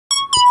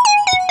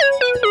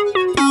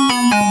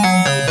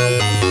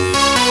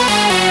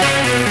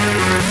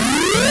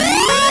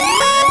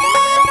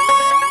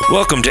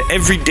Welcome to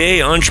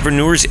Everyday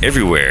Entrepreneurs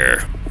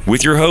Everywhere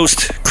with your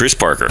host, Chris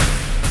Parker.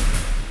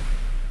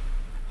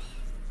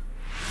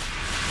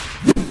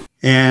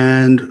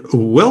 And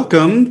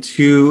welcome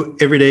to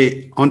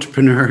Everyday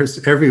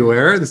Entrepreneurs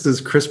Everywhere. This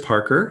is Chris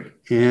Parker,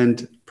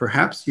 and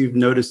perhaps you've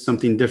noticed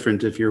something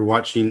different if you're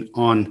watching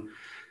on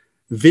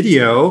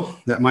video,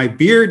 that my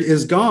beard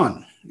is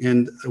gone,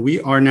 and we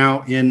are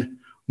now in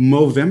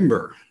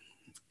Movember.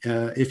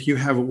 If you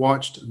have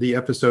watched the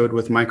episode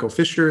with Michael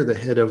Fisher, the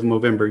head of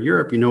Movember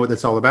Europe, you know what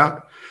that's all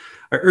about.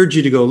 I urge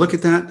you to go look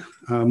at that.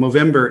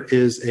 Movember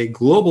is a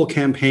global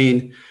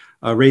campaign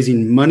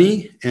raising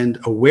money and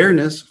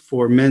awareness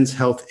for men's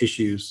health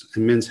issues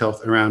and men's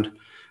health around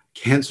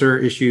cancer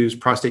issues,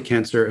 prostate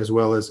cancer, as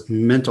well as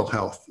mental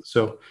health.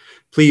 So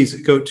please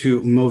go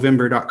to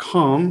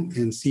Movember.com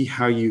and see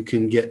how you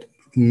can get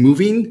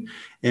moving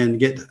and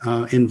get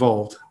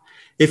involved.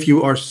 If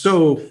you are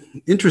so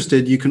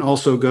interested, you can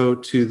also go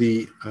to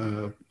the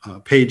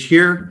page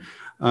here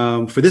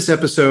for this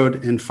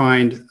episode and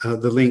find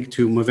the link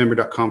to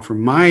Movember.com for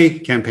my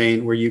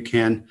campaign, where you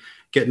can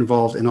get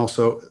involved and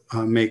also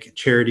make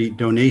charity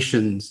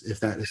donations if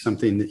that is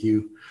something that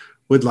you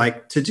would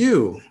like to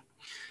do.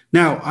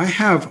 Now, I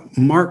have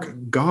Marc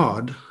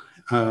God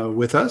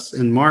with us,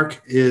 and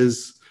Marc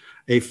is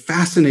a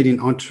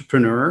fascinating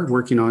entrepreneur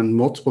working on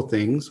multiple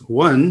things,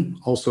 one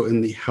also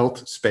in the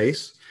health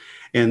space,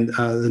 and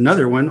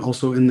another one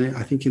also in the,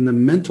 I think, in the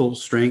mental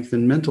strength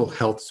and mental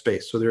health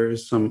space. So there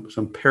is some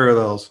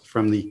parallels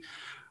from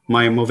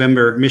my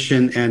Movember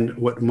mission and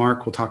what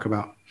Marc will talk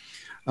about.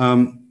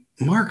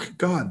 Marc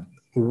God,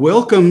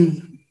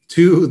 welcome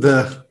to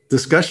the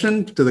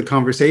discussion, to the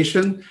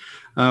conversation.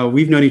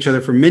 We've known each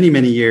other for many,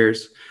 many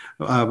years,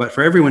 but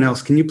for everyone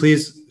else, can you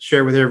please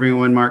share with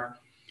everyone, Marc,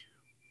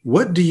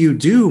 what do you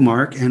do,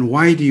 Marc, and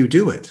why do you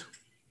do it?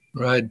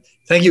 Right.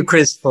 Thank you,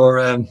 Chris,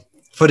 for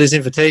this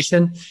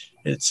invitation.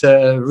 It's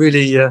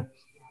really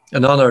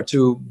an honor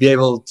to be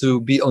able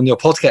to be on your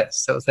podcast.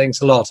 So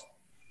thanks a lot.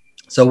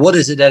 So what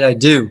is it that I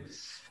do?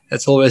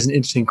 That's always an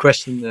interesting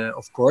question,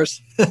 of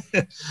course.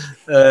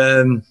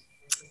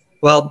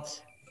 Well,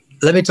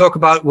 let me talk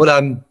about what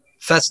I'm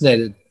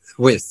fascinated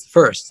with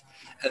first.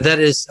 And that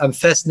is, I'm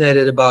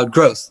fascinated about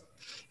growth.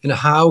 You know,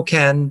 how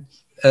can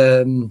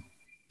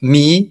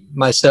me,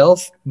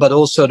 myself, but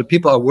also the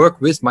people I work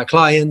with, my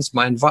clients,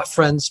 my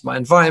friends, my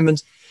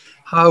environment,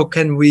 how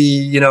can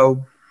we,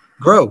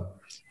 grow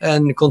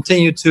and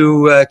continue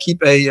to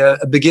keep a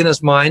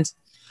beginner's mind,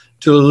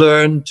 to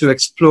learn, to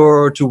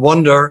explore, to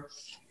wonder,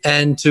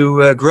 and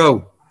to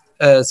grow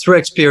through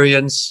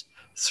experience,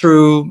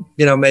 through,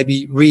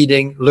 maybe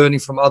reading, learning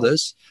from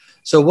others.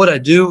 So what I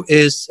do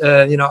is,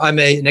 I'm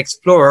an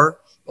explorer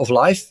of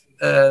life.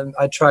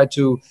 I try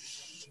to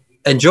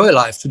enjoy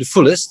life to the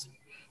fullest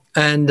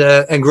and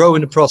grow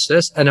in the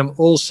process. And I'm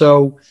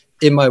also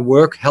in my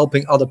work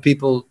helping other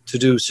people to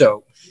do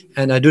so.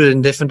 And I do it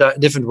in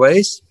different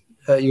ways.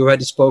 You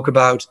already spoke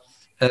about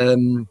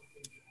 2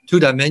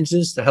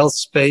 dimensions, the health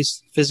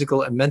space,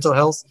 physical and mental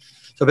health.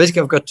 So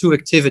basically, I've got 2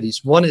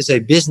 activities. One is a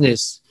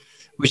business,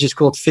 which is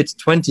called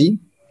Fit20.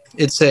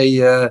 It's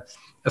a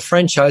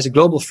franchise, a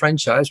global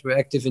franchise. We're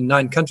active in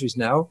 9 countries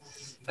now.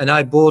 And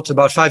I bought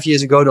about 5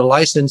 years ago the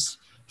license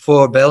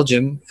for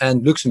Belgium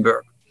and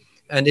Luxembourg.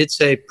 And it's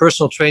a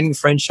personal training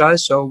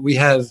franchise. So we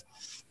have,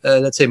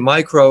 let's say,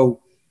 micro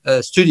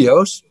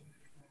studios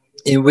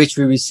in which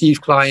we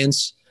receive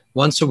clients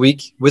once a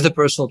week with a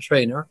personal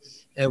trainer.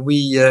 And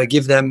we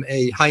give them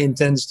a high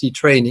intensity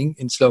training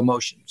in slow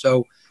motion.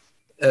 So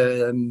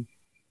in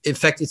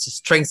fact, it's a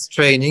strength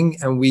training,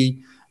 and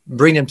we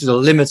bring them to the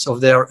limits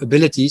of their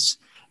abilities.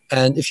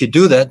 And if you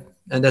do that,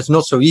 and that's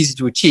not so easy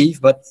to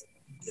achieve, but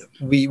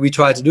we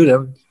try to do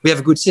that. We have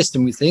a good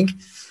system, we think.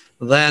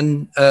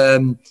 Then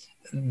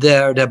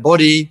their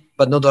body,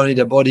 but not only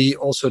their body,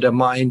 also their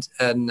mind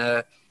and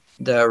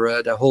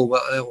their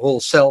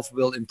whole self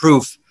will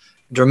improve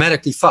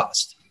dramatically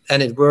fast.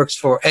 And it works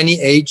for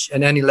any age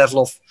and any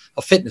level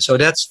of fitness. So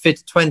that's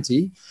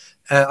Fit20.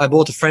 I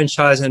bought a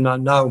franchise and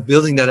I'm now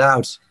building that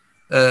out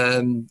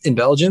in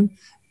Belgium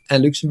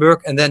and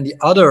Luxembourg. And then the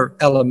other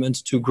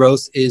element to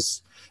growth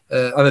is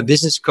I'm a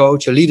business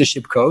coach, a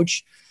leadership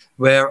coach,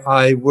 where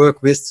I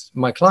work with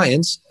my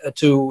clients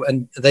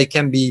and they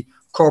can be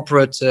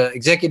corporate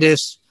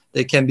executives,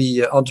 they can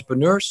be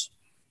entrepreneurs,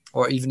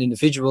 or even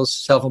individuals,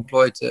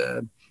 self-employed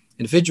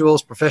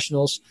individuals,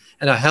 professionals.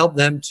 And I help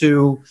them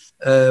to,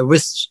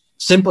 with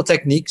simple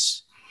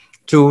techniques,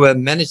 to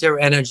manage their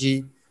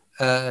energy,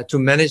 to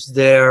manage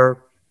their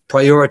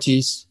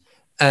priorities,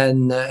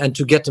 and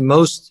to get the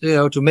most,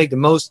 to make the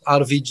most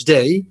out of each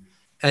day,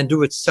 and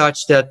do it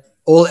such that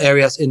all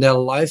areas in their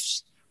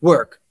lives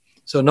work.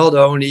 So not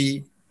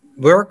only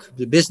work,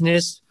 the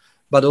business,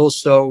 but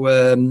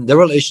also their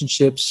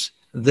relationships,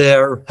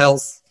 their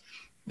health,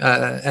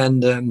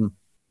 and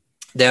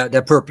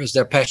their purpose,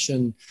 their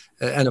passion,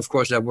 and of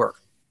course their work.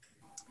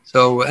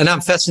 So, and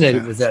I'm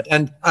fascinated with that.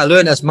 And I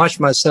learn as much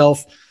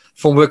myself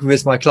from working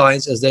with my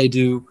clients as they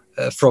do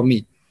from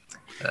me.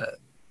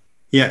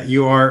 Yeah,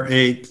 you are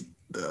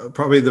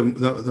probably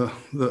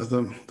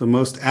the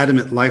most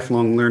adamant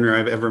lifelong learner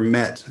I've ever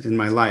met in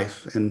my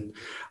life. And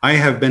I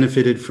have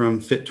benefited from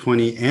Fit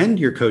 20 and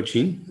your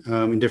coaching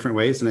in different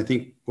ways. And I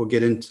think we'll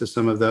get into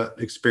some of the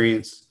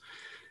experience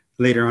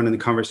later on in the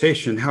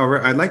conversation.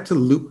 However, I'd like to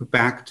loop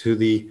back to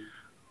the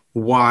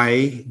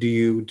why do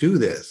you do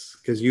this?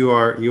 Because you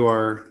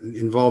are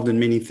involved in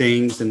many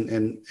things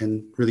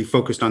and really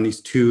focused on these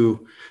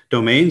two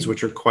domains,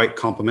 which are quite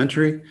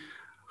complementary.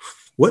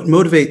 What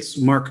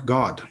motivates Marc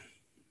God?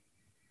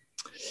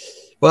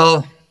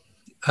 Well,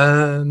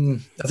 I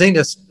think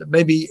there's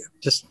maybe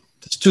just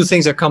there's two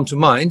things that come to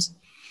mind.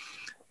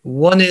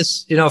 One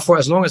is, for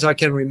as long as I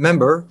can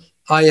remember,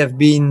 I have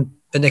been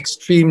an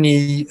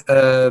extremely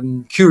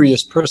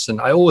curious person.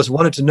 I always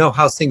wanted to know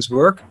how things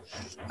work.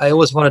 I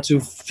always wanted to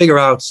figure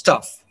out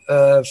stuff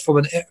from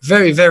a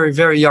very, very,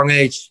 very young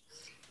age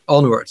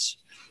onwards.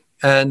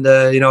 And,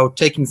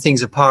 taking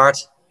things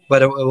apart,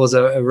 whether it was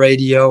a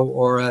radio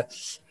or,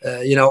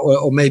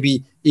 or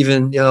maybe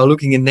even,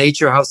 looking in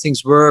nature, how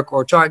things work,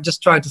 or trying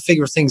to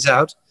figure things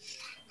out,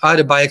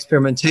 either by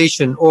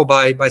experimentation or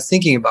by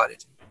thinking about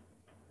it.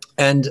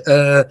 And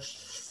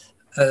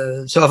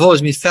so I've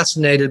always been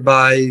fascinated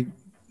by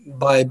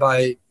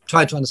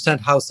trying to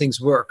understand how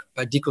things work,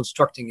 by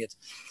deconstructing it.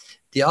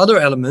 The other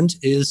element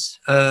is,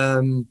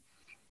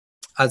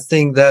 I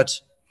think that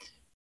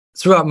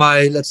throughout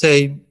my, let's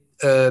say,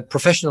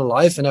 professional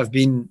life, and I've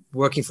been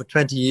working for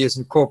 20 years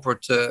in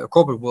corporate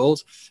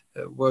world,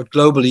 worked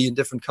globally in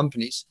different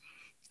companies.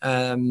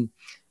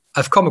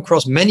 I've come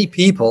across too many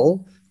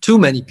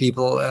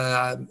people,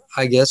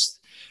 I guess,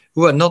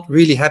 who are not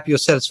really happy or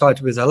satisfied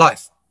with their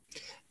life.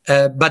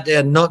 But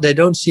they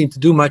don't seem to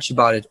do much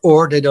about it,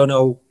 or they don't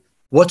know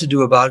what to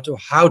do about it or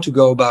how to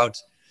go about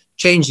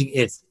changing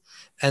it.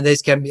 And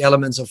these can be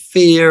elements of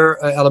fear,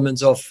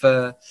 elements of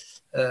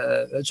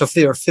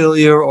fear of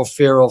failure, or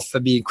fear of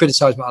being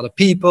criticized by other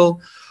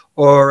people,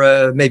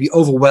 or maybe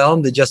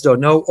overwhelmed, they just don't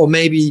know, or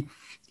maybe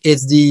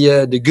it's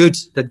the good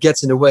that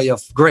gets in the way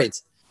of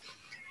great.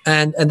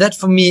 And that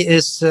for me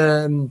is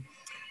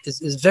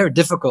very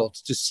difficult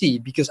to see,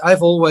 because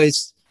I've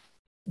always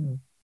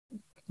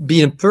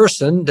been a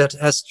person that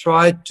has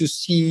tried to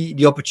see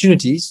the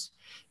opportunities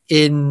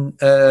in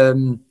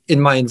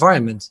my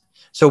environment.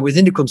 So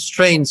within the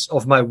constraints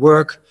of my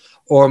work,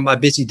 or my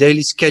busy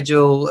daily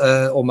schedule,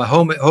 or my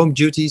home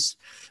duties,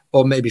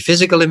 or maybe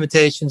physical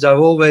limitations, I've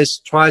always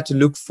tried to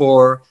look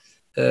for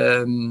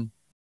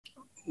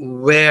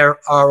where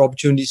are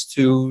opportunities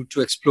to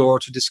explore,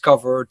 to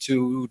discover,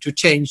 to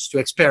change, to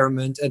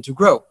experiment, and to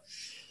grow.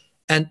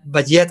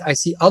 But yet I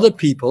see other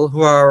people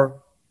who are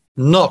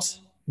not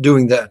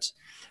doing that.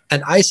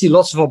 And I see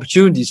lots of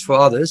opportunities for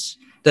others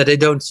that they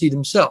don't see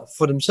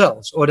for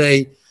themselves, or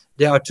they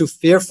are too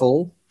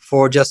fearful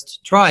for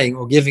just trying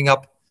or giving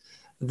up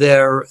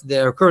their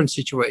current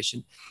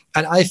situation.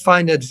 And I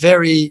find it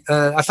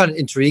I find it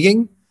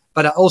intriguing,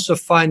 but I also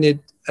find it,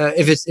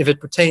 if it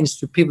pertains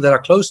to people that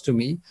are close to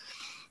me,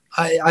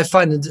 I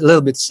find it a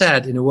little bit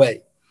sad in a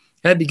way.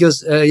 Yeah,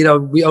 because,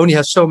 we only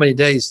have so many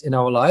days in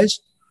our lives.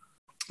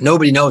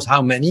 Nobody knows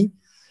how many.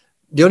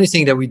 The only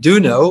thing that we do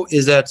know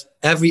is that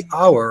every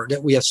hour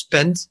that we have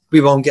spent, we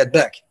won't get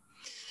back.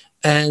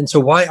 And so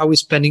why are we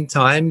spending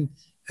time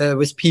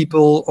with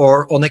people,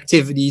 or on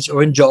activities,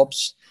 or in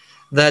jobs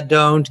that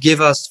don't give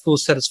us full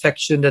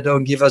satisfaction, that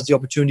don't give us the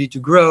opportunity to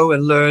grow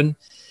and learn,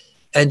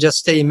 and just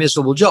stay in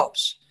miserable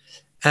jobs?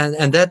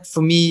 And that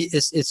for me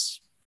is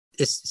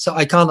so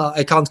I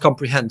can't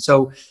comprehend.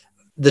 So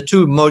the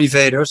two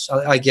motivators,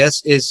 I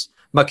guess, is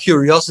my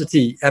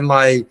curiosity and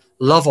my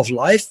love of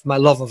life, my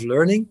love of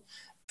learning,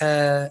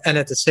 and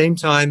at the same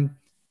time,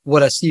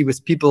 what I see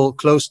with people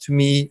close to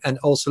me, and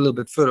also a little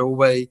bit further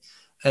away,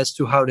 as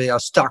to how they are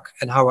stuck,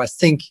 and how I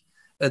think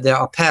there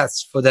are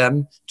paths for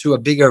them to a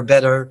bigger,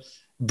 better,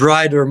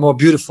 brighter, more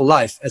beautiful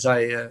life, as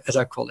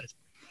I call it.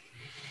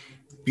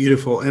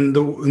 Beautiful. And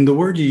the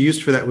word you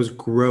used for that was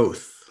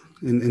growth.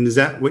 And is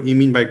that what you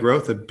mean by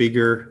growth? A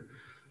bigger,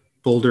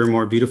 bolder,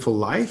 more beautiful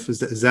life?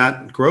 Is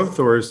that growth,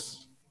 or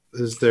is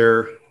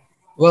there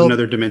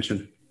another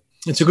dimension?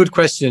 It's a good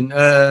question.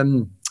 I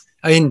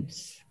mean,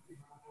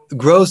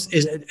 growth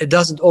it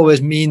doesn't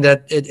always mean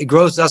that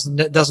growth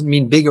doesn't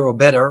mean bigger or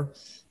better.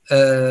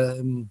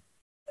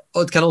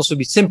 It can also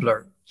be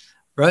simpler,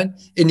 right?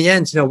 In the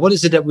end, what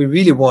is it that we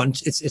really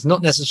want? It's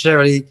not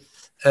necessarily,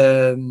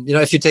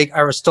 if you take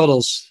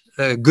Aristotle's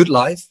good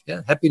life,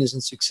 happiness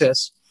and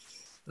success,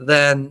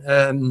 then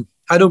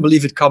I don't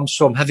believe it comes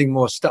from having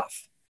more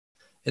stuff,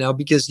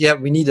 because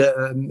we need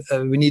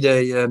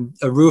a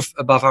roof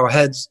above our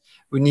heads.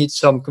 We need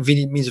some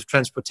convenient means of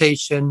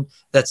transportation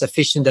that's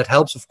efficient, that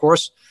helps, of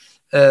course.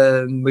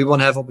 We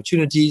want to have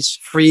opportunities,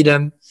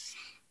 freedom.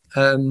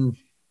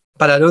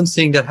 But I don't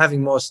think that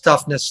having more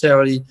stuff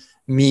necessarily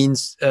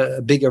means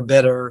a bigger,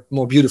 better,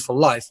 more beautiful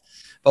life.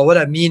 But what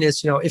I mean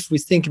is, if we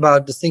think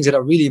about the things that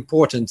are really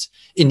important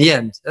in the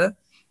end,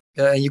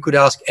 and you could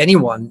ask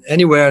anyone,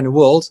 anywhere in the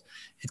world,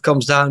 it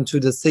comes down to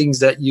the things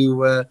that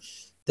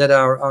that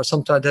are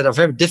sometimes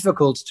very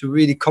difficult to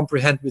really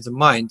comprehend with the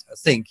mind. I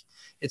think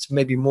it's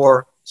maybe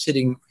more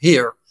sitting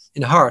here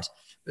in the heart.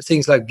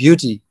 Things like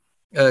beauty,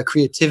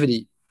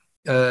 creativity,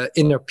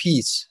 inner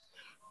peace,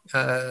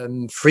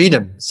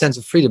 freedom, sense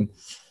of freedom.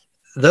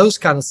 Those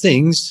kind of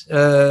things,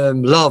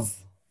 love,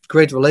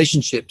 great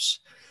relationships,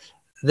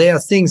 they are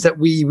things that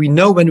we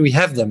know when we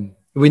have them.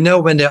 We know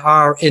when they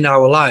are in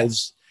our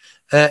lives.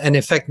 And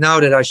in fact, now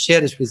that I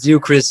share this with you,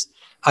 Chris,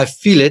 I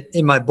feel it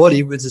in my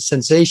body with the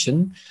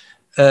sensation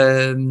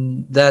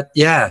that,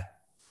 yeah,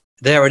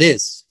 there it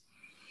is.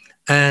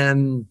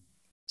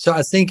 So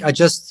I think I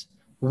just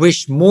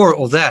wish more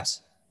of that,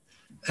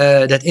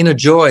 that inner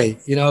joy,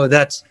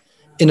 that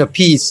inner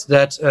peace,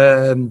 that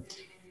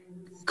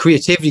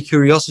creativity,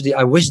 curiosity.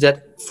 I wish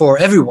that for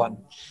everyone.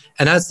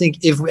 And I think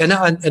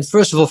and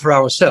first of all for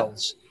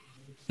ourselves,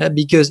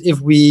 because if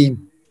we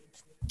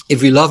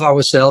love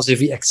ourselves, if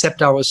we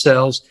accept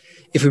ourselves,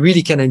 if we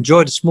really can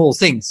enjoy the small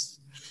things,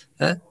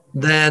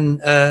 then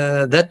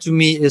that to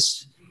me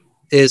is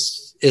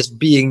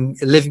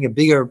living a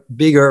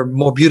bigger,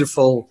 more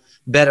beautiful,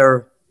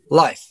 better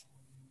life.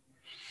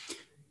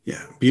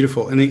 Yeah,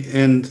 beautiful.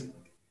 And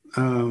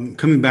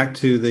coming back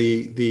to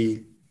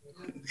the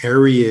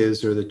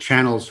areas or the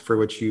channels for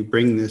which you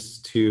bring this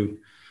to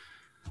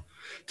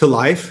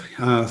life,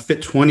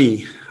 Fit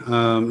 20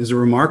 is a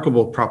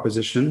remarkable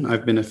proposition.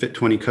 I've been a Fit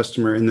 20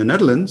 customer in the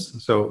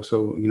Netherlands, so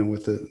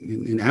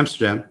in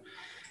Amsterdam,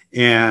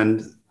 and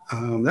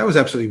that was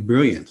absolutely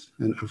brilliant.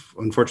 And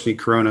unfortunately,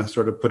 Corona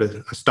sort of put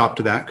a stop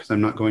to that because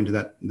I'm not going to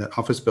that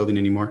office building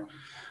anymore.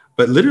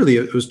 But literally,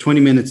 it was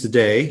 20 minutes a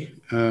day.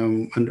 I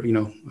don't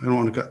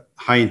want to go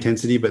high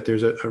intensity, but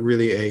there's a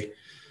really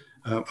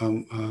a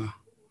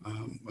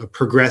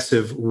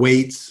progressive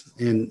weights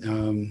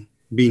and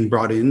being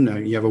brought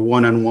in. You have a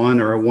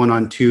one-on-one or a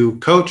one-on-two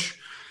coach.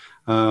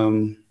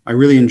 I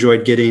really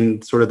enjoyed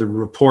getting sort of the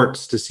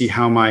reports to see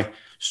how my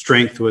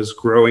strength was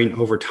growing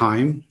over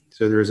time.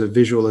 So there's a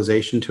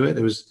visualization to it.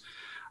 It was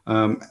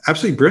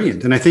absolutely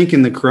brilliant. And I think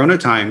in the Corona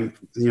time,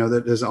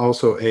 that is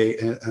also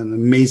an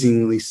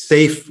amazingly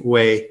safe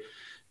way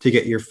to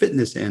get your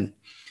fitness in.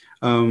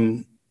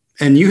 And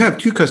you have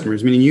two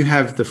customers, meaning you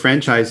have the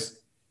franchise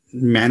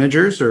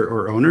managers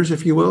or owners,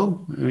 if you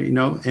will,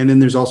 and then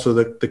there's also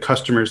the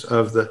customers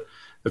of the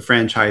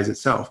franchise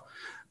itself.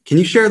 Can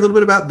you share a little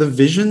bit about the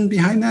vision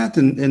behind that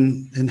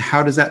and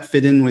how does that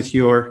fit in with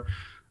your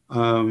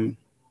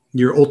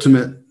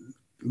ultimate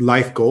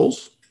life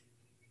goals?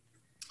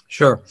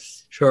 Sure.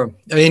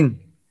 I mean,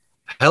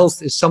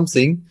 health is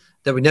something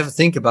that we never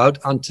think about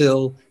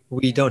until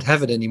we don't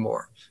have it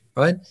anymore,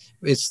 right?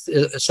 It's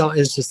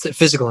just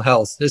physical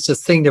health. It's a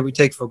thing that we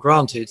take for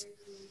granted.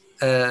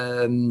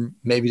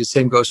 Maybe the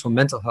same goes for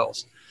mental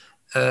health,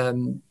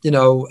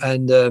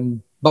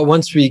 but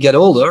once we get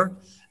older,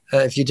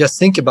 if you just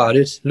think about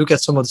it, look at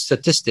some of the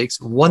statistics,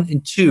 1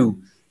 in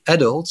 2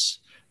 adults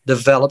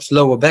develops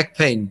lower back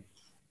pain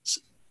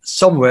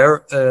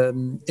somewhere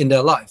in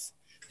their life,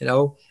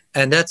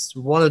 and that's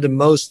one of the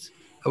most,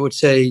 I would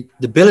say,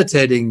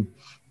 debilitating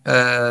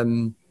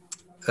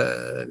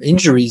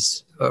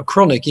injuries,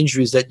 chronic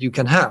injuries that you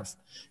can have,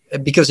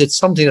 because it's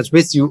something that's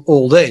with you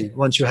all day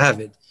once you have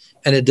it.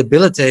 And it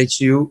debilitates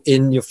you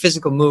in your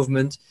physical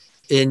movement,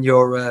 in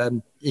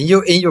your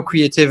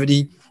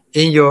creativity,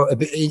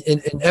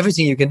 in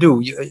everything you can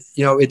do. It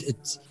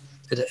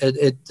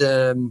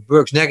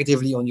works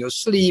negatively on your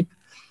sleep.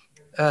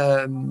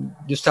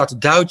 You start to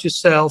doubt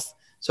yourself.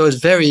 So it's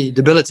very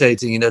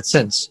debilitating in that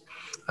sense.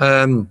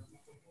 And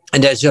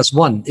that's just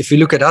one. If you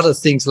look at other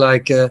things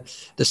like the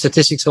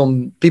statistics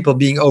on people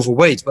being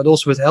overweight, but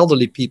also with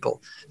elderly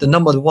people, the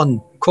number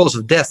one cause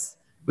of death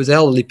with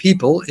elderly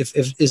people,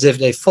 if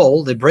they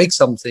fall, they break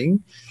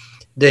something,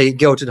 they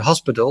go to the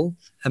hospital,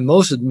 and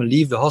most of them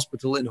leave the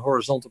hospital in a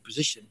horizontal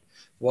position.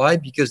 Why?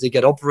 Because they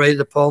get operated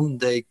upon,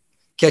 they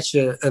catch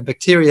a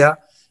bacteria,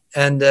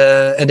 and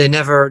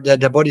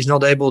their body's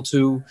not able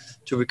to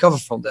recover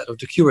from that or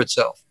to cure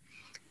itself.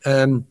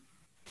 Also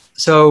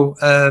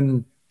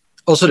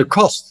the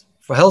cost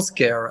for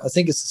healthcare, I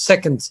think it's the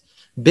second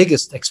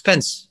biggest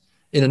expense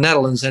in the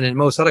Netherlands and in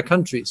most other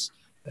countries.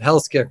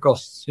 Healthcare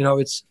costs,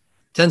 it's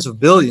tens of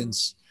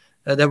billions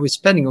that we're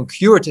spending on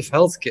curative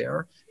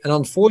healthcare, and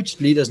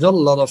unfortunately, there's not a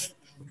lot of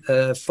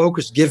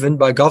focus given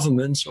by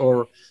governments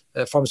or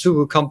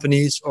pharmaceutical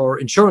companies or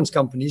insurance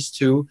companies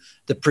to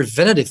the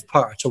preventative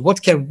part. So,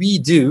 what can we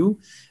do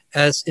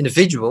as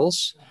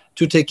individuals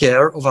to take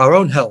care of our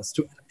own health,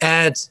 to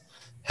add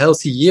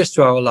healthy years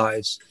to our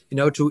lives,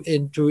 to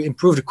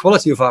improve the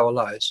quality of our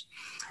lives?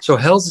 So,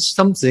 health is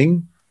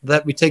something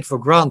that we take for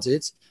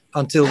granted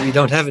until we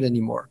don't have it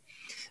anymore.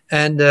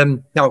 And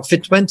now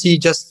Fit 20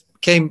 just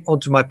came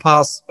onto my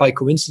path by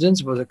coincidence.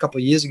 It was a couple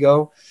of years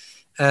ago.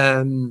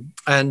 And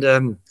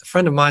a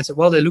friend of mine said,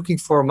 well, they're looking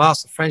for a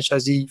master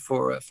franchisee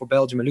for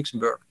Belgium and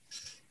Luxembourg.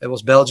 It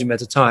was Belgium at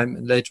the time.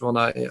 And later on,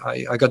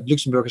 I got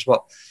Luxembourg as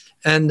well.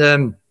 And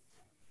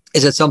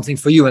is that something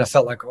for you? And I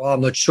felt like, well,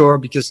 I'm not sure,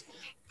 because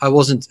I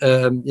wasn't,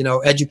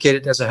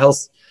 educated as a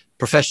health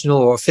professional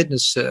or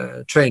fitness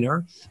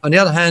trainer. On the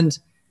other hand,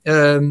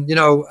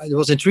 it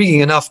was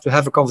intriguing enough to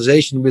have a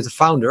conversation with the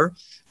founder,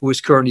 who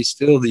is currently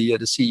still the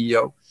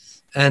CEO,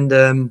 and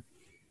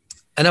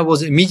I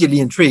was immediately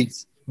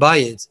intrigued by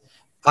it.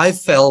 I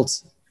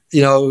felt,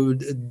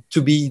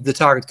 to be the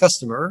target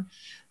customer,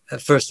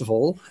 first of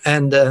all,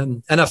 and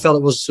I felt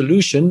it was a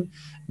solution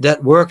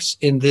that works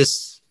in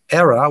this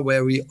era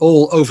where we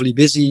all overly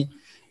busy.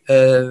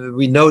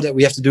 We know that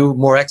we have to do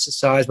more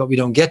exercise, but we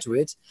don't get to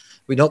it.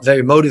 We're not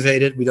very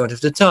motivated. We don't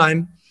have the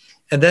time.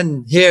 And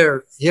then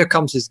here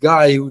comes this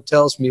guy who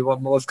tells me,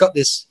 well, I've got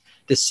this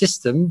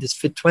system, this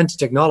Fit20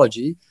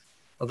 technology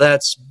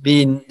that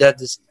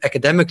is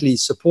academically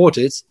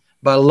supported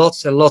by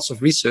lots and lots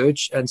of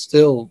research, and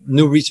still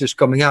new research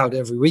coming out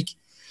every week.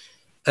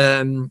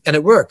 And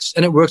it works.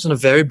 And it works on a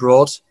very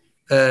broad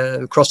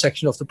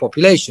cross-section of the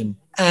population.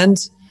 And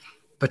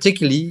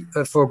particularly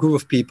for a group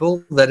of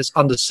people that is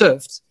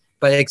underserved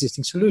by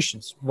existing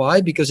solutions.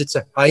 Why? Because it's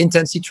a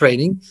high-intensity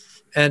training,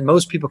 and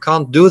most people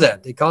can't do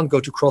that. They can't go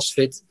to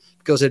CrossFit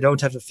because they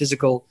don't have the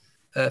physical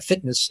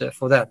fitness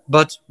for that.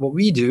 But what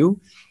we do,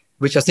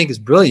 which I think is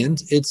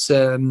brilliant, it's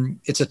a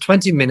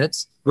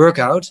 20-minute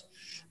workout,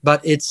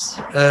 but it's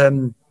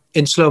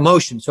in slow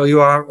motion. So you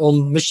are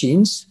on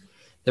machines.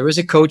 There is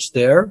a coach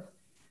there,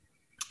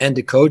 and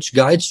the coach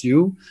guides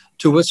you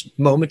towards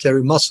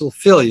momentary muscle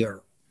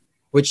failure,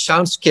 which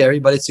sounds scary,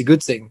 but it's a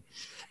good thing.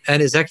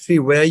 And it's actually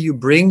where you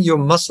bring your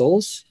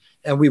muscles,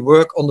 and we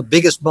work on the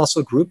biggest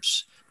muscle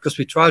groups because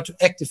we try to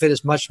activate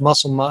as much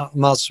muscle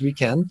mass as we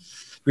can.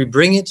 We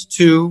bring it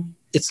to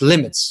its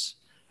limits,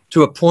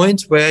 to a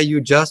point where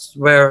you just,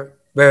 where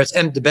it's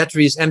empty, the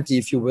battery is empty,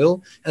 if you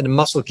will, and the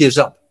muscle gives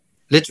up,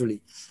 literally.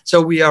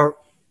 So we are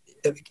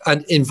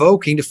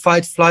invoking the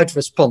fight-flight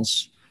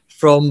response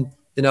from,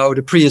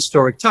 the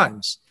prehistoric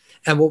times.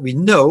 And what we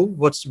know,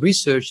 what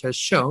research has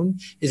shown,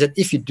 is that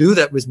if you do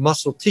that with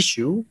muscle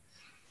tissue,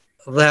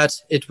 that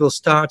it will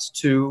start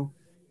to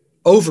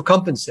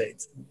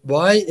overcompensate.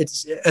 Why?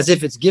 It's as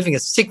if it's giving a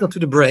signal to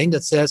the brain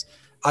that says,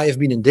 I have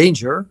been in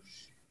danger.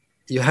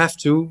 You have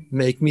to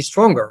make me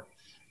stronger.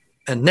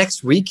 And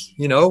next week,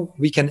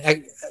 we can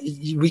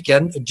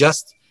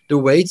adjust the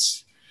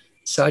weights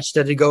such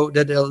that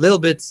they're a little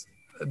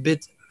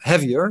bit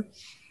heavier,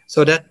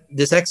 so that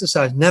this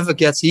exercise never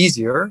gets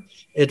easier.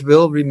 It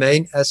will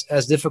remain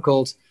as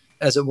difficult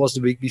as it was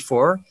the week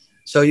before.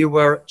 So you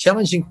were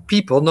challenging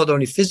people, not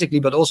only physically,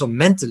 but also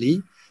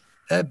mentally,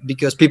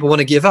 because people want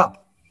to give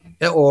up,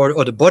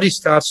 or the body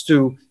starts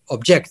to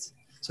object.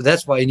 So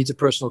that's why you need a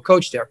personal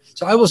coach there.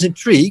 So I was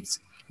intrigued.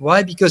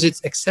 Why? Because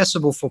it's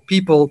accessible for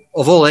people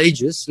of all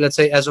ages. Let's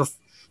say as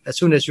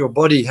soon as your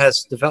body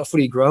has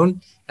fully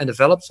grown and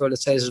developed. So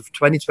let's say as of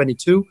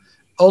 2022,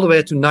 all the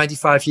way to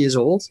 95 years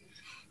old.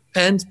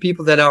 And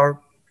people that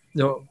are,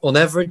 on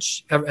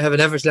average, have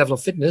an average level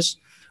of fitness.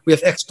 We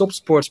have ex-top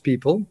sports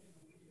people,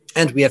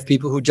 and we have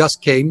people who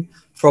just came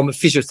from a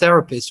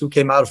physiotherapist who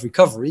came out of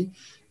recovery.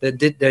 They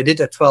did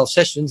their 12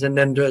 sessions, and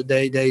then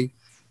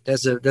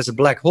there's a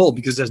black hole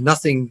because there's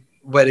nothing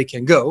where they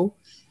can go.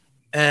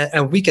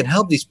 And we can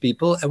help these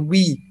people, and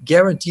we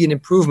guarantee an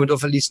improvement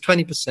of at least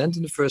 20%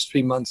 in the first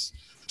 3 months'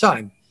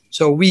 time.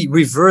 So we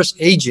reverse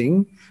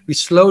aging, we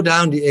slow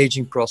down the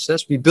aging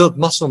process, we build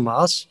muscle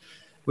mass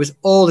with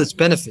all its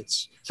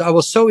benefits. So I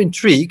was so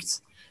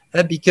intrigued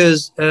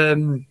because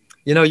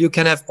you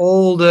can have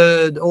all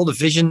the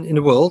vision in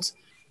the world,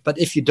 but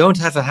if you don't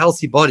have a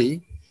healthy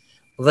body,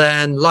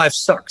 then life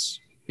sucks.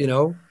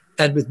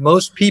 And with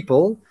most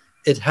people,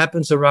 it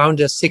happens around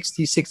their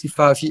 60,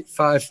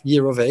 65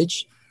 year of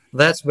age.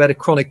 That's where the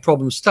chronic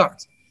problems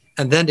start.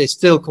 And then they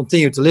still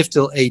continue to live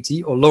till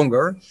 80 or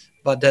longer,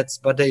 but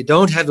they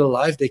don't have the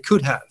life they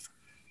could have.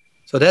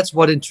 So that's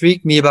what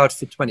intrigued me about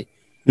Fit20.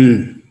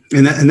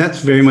 And that's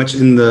very much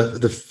in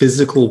the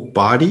physical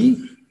body.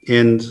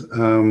 And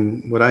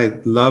what I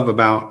love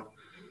about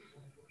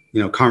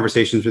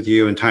conversations with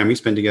you and time we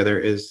spend together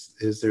is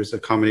there's a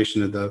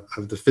combination of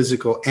the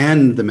physical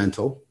and the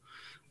mental,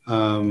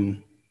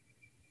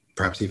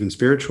 perhaps even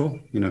spiritual.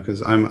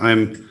 Because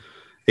I'm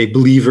a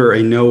believer,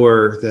 a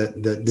knower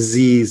that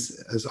disease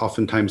is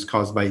oftentimes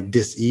caused by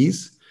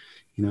dis-ease.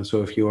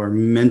 So if you are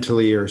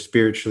mentally or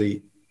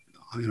spiritually,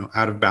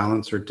 out of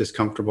balance or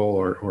discomfortable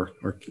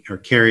or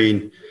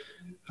carrying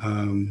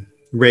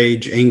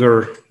rage,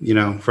 anger,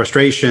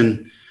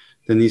 frustration,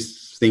 then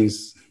these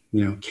things,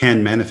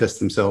 can manifest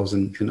themselves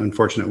in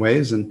unfortunate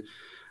ways. And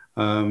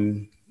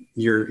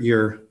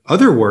your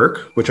other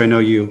work, which I know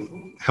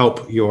you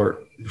help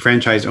your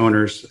franchise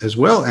owners as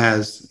well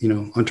as,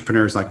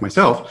 entrepreneurs like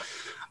myself,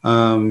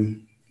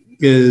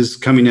 is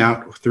coming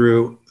out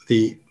through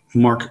the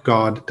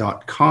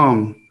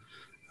marcgod.com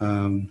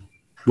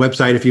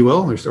website, if you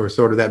will, or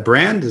sort of that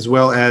brand, as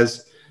well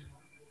as,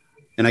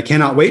 and I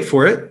cannot wait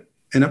for it,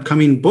 an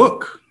upcoming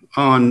book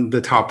on the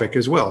topic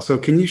as well. So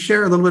can you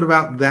share a little bit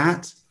about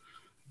that?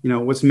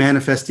 What's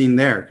manifesting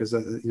there? Because,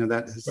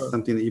 that is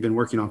something that you've been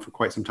working on for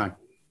quite some time.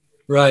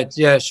 Right.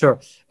 Yeah, sure.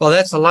 Well,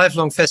 that's a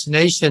lifelong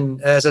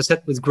fascination, as I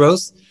said, with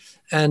growth.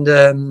 And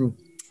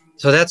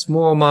so that's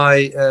more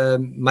my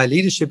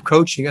leadership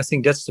coaching. I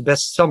think that's the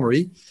best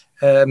summary.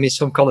 I mean,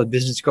 some call it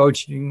business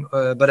coaching,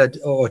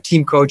 or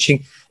team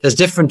coaching. There's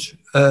different,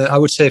 I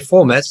would say,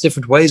 formats,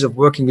 different ways of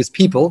working with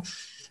people.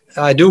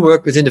 I do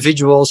work with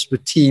individuals,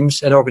 with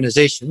teams and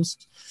organizations.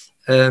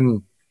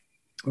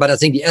 But I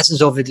think the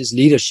essence of it is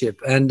leadership.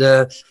 And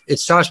it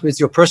starts with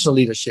your personal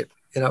leadership,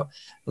 you know.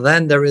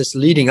 Then there is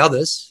leading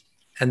others.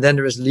 And then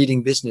there is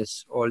leading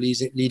business or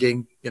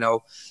leading, you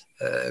know,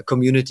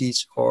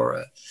 communities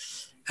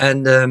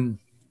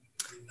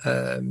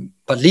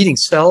but leading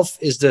self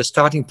is the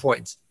starting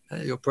point,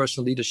 your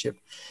personal leadership.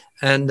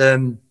 And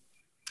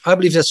I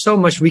believe there's so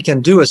much we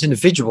can do as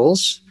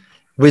individuals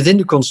within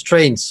the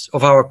constraints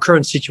of our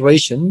current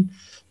situation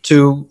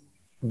to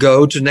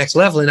go to the next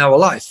level in our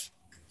life,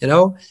 you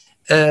know.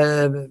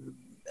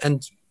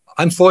 And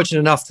I'm fortunate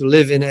enough to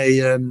live in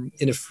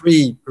a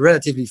free,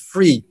 relatively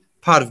free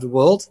part of the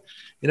world,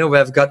 you know,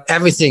 where I've got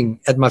everything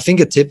at my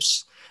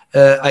fingertips.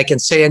 I can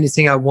say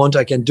anything I want.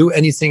 I can do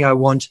anything I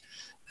want.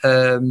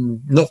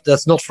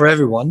 That's not for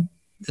everyone,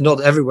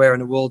 not everywhere in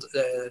the world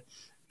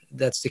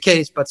that's the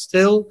case, but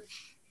still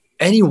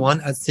anyone,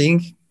 I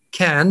think,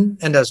 can,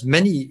 and there's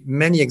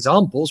many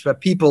examples where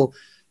people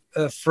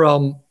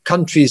from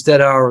countries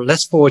that are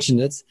less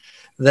fortunate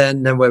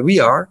than where we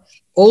are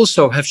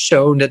also have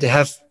shown that they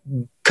have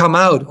come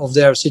out of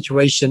their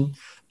situation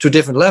to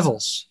different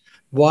levels,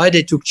 why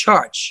they took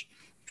charge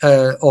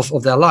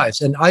of their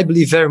lives. And I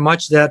believe very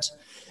much that,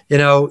 you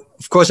know,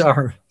 of course,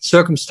 our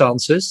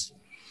circumstances,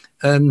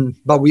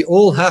 but we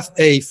all have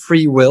a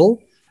free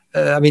will.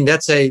 I mean,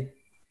 that's a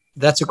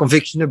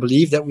conviction, a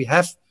belief that we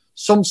have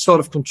some sort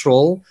of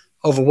control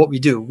over what we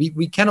do.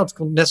 We cannot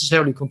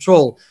necessarily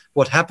control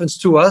what happens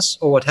to us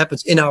or what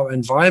happens in our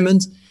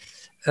environment,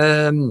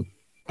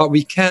 but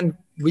we can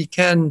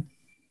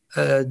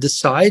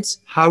decide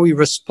how we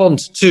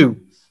respond to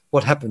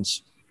what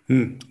happens.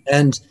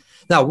 And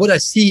now, what I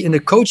see in the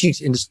coaching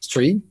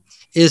industry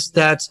is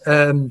that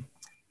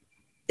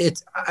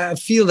I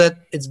feel that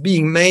it's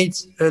being made,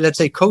 let's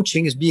say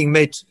coaching is being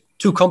made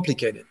too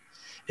complicated.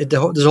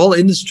 There's a whole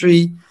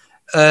industry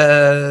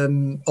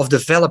of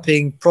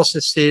developing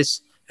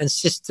processes and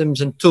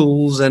systems and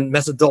tools and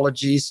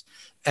methodologies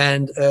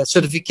and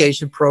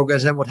certification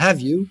programs and what have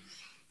you,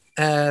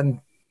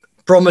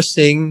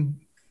 promising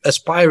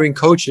aspiring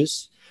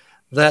coaches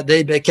that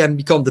they can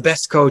become the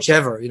best coach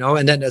ever, you know.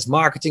 And then there's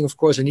marketing, of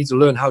course, they need to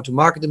learn how to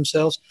market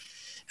themselves.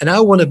 And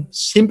I want to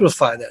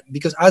simplify that,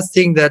 because I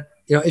think that,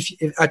 you know,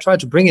 if I try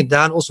to bring it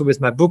down also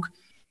with my book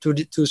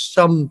to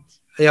some,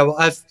 well,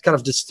 I've kind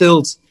of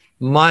distilled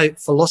my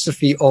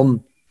philosophy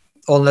on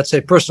let's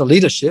say personal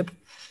leadership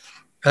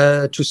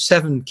to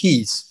 7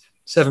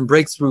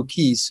 breakthrough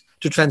keys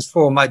to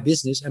transform my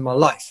business and my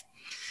life.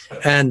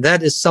 And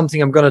that is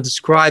something I'm going to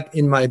describe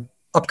in my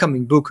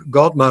upcoming book,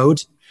 God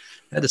Mode,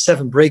 the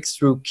 7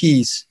 breakthrough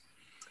keys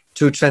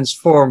to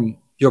transform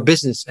your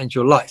business and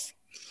your life.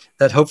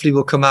 That hopefully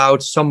will come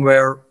out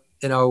somewhere,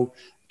 you know,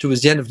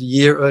 towards the end of the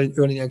year,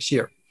 early next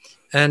year.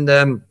 And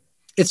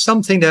it's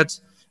something that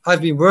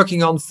I've been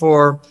working on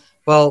for,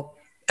 well,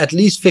 at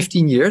least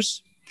 15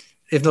 years,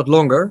 if not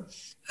longer.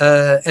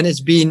 And it's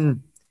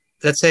been,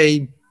 let's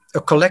say, a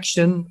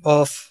collection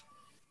of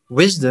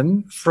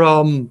wisdom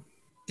from,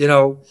 you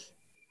know,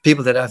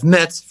 people that I've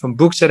met, from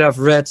books that I've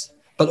read,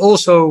 but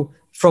also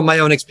from my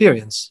own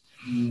experience.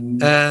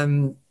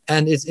 And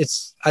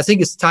I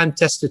think it's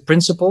time-tested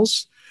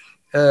principles.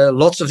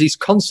 Lots of these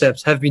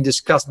concepts have been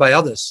discussed by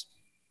others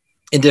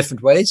in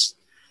different ways.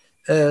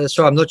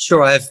 So I'm not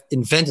sure I've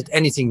invented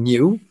anything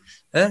new.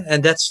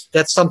 And that's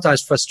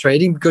sometimes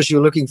frustrating, because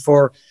you're looking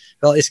for,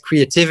 well, is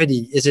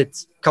creativity, is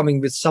it coming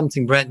with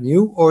something brand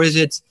new, or is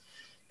it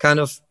kind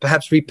of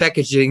perhaps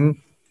repackaging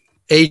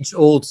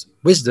age-old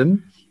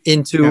wisdom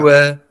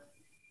into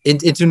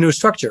new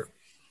structure?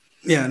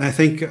 Yeah, and I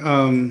think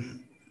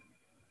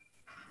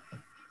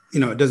you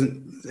know,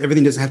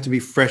 everything doesn't have to be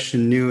fresh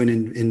and new and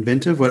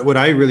inventive. What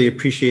I really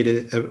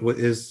appreciated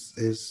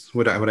is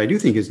what I do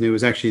think is new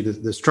is actually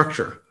the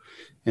structure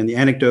and the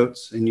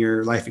anecdotes and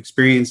your life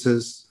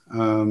experiences.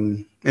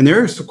 And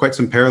there is quite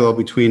some parallel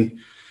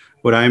between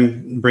what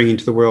I'm bringing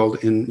to the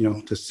world in, you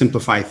know, to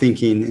simplify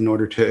thinking in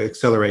order to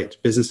accelerate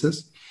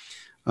businesses.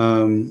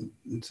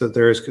 So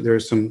there's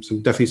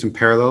definitely some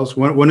parallels.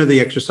 One of the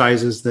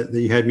exercises that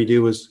you had me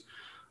do was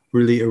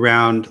really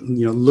around,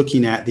 you know,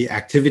 looking at the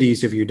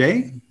activities of your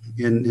day,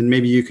 and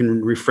maybe you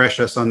can refresh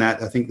us on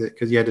that. I think that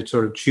because you had to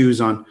sort of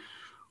choose on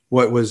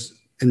what was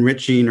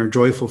enriching or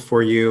joyful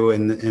for you,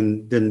 and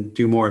then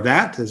do more of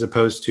that as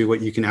opposed to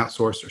what you can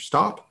outsource or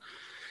stop.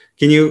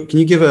 Can you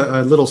give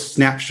a little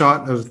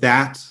snapshot of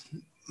that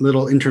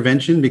little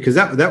intervention? Because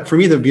that for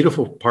me, the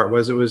beautiful part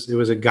was it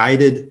was a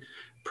guided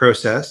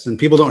process, and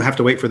people don't have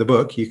to wait for the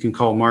book. You can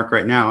call Marc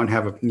right now and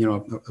have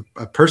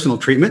a personal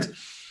treatment.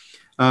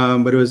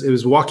 But it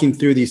was walking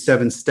through these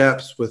 7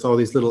 steps with all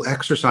these little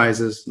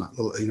exercises. Not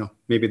little, you know,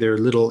 maybe they're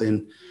little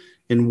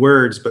in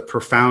words, but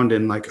profound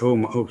in like,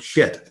 oh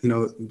shit,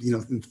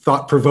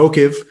 thought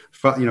provocative,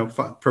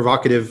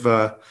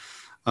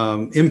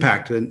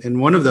 impact.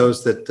 And one of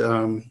those that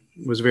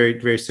was very,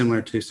 very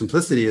similar to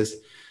simplicity is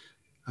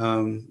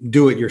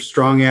do what you're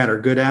strong at or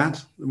good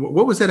at.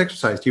 What was that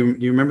exercise? Do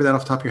you remember that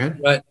off the top of your head?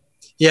 Right.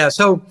 Yeah.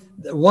 So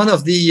one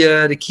of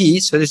the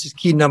keys, so this is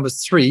key number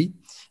 3,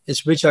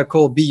 is which I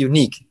call be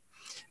unique.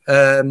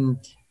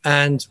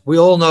 And we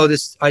all know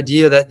this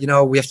idea that,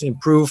 we have to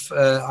improve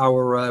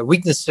our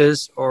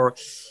weaknesses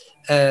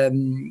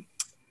and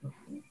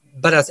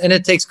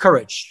it takes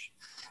courage,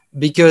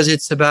 because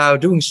it's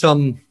about doing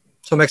some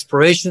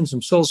exploration,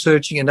 some soul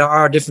searching, and there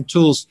are different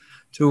tools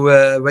to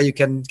where you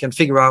can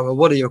figure out, well,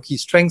 what are your key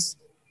strengths.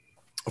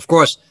 Of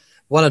course,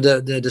 one of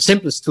the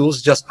simplest tools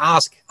is just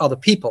ask other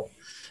people.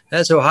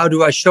 So how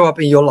do I show up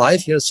in your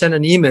life? Send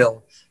an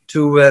email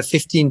to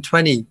 15,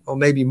 20, or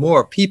maybe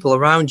more people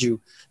around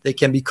you. They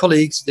can be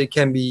colleagues, they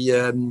can be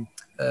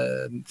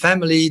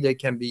family, they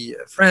can be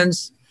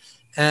friends,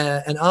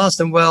 and ask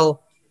them,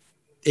 well,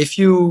 if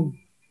you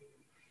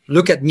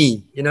look at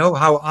me,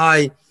 how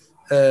I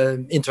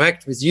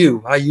interact with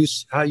you, how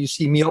you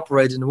see me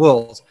operate in the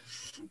world.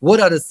 What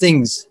are the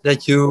things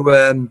that you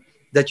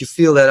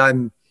feel that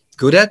I'm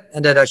good at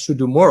and that I should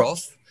do more of?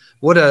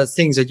 What are the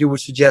things that you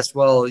would suggest,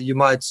 well, you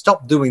might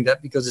stop doing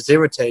that because it's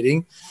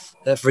irritating?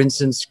 For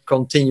instance,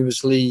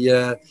 continuously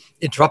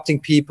interrupting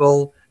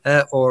people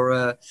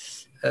or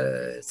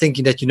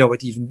thinking that you know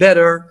it even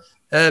better.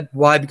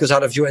 Why? Because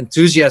out of your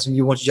enthusiasm,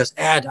 you want to just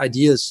add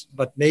ideas,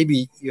 but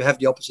maybe you have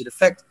the opposite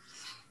effect.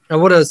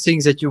 And what are the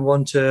things that you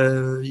want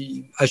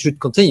I should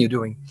continue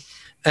doing?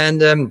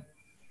 And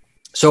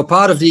so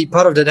part of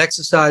that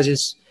exercise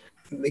is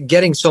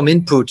getting some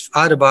input,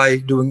 either by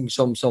doing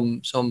some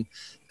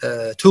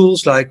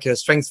tools like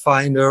Strength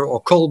Finder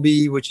or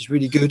Colby, which is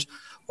really good,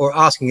 or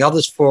asking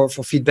others for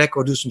feedback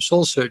or do some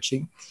soul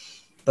searching.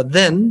 But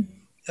then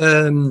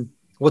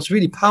what's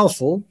really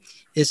powerful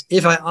is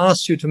if I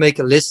ask you to make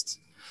a list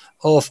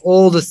of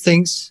all the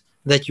things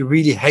that you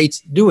really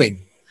hate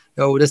doing,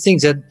 the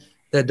things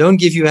that don't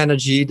give you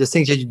energy, the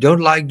things that you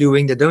don't like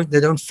doing, that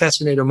don't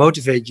fascinate or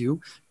motivate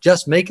you,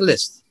 just make a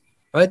list,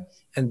 right?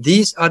 And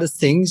these are the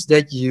things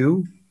that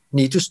you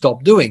need to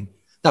stop doing.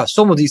 Now,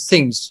 some of these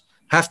things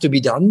have to be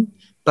done,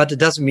 but it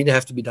doesn't mean they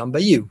have to be done by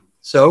you.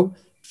 So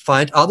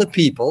find other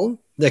people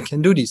that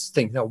can do these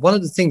things. Now, one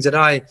of the things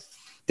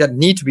that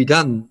need to be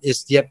done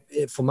is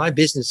for my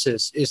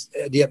businesses is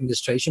the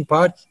administration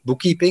part,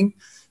 bookkeeping,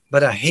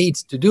 but I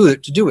hate to do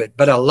it,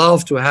 but I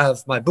love to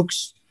have my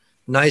books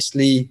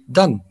nicely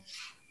done.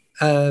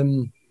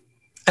 And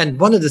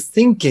one of the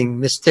thinking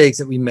mistakes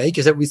that we make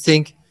is that we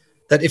think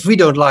that if we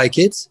don't like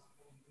it,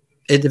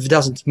 if it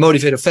doesn't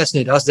motivate or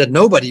fascinate us, that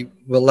nobody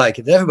will like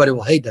it. Everybody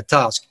will hate that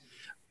task.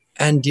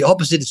 And the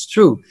opposite is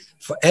true.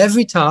 For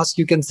every task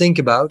you can think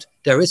about,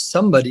 there is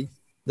somebody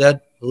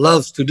that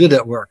loves to do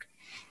that work.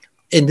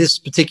 In this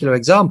particular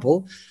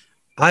example,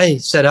 I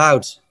set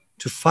out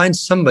to find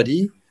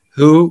somebody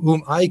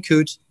whom I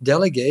could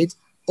delegate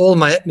all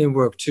my admin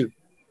work to.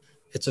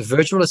 It's a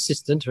virtual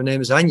assistant. Her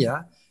name is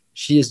Anya.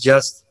 She is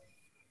just,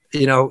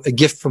 a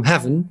gift from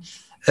heaven.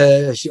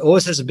 She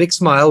always has a big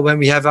smile when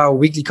we have our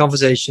weekly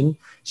conversation.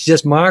 She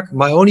says, Mark,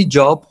 my only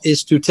job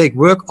is to take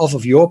work off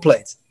of your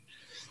plate.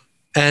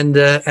 And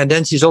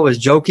then she's always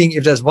joking.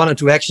 If there's 1 or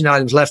 2 action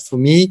items left for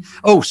me,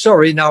 oh,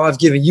 sorry, now I've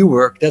given you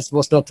work. That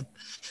was not,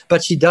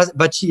 but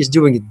she is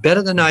doing it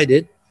better than I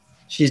did.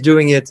 She's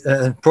doing it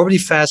probably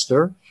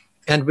faster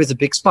and with a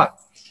big smile.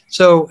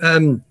 So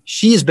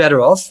she is better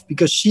off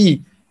because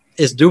she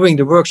is doing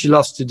the work she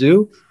loves to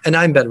do, and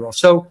I'm better off.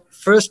 So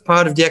first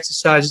part of the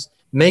exercise is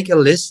make a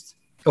list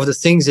of the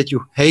things that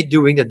you hate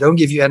doing, that don't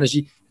give you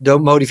energy,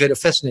 don't motivate or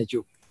fascinate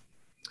you,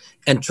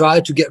 and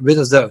try to get rid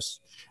of those.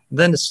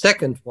 Then the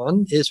second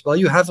one is, well,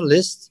 you have a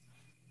list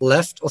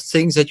left of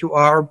things that you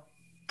are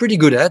pretty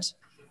good at,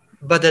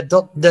 but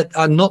that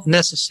are not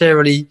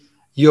necessarily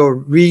your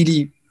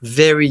really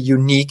very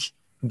unique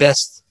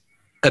best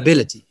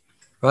ability,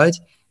 right?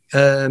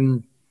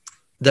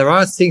 There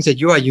are things that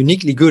you are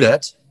uniquely good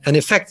at. And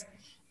in fact,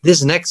 this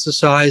is an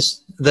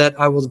exercise that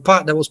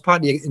was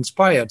partly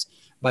inspired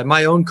by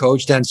my own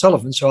coach, Dan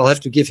Sullivan. So I'll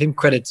have to give him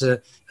credit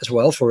as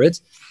well for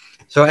it.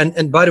 So,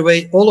 and by the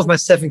way, all of my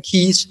 7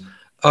 keys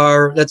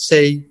are, let's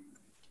say,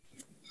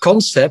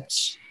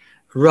 concepts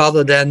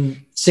rather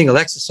than single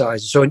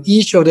exercises. So in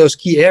each of those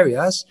key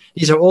areas,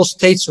 these are all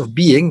states of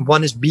being.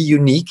 One is be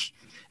unique,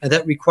 and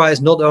that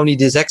requires not only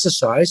this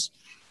exercise.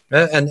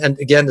 And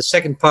again, the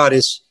second part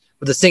is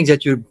the things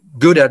that you're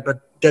good at,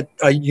 but that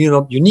are you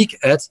not unique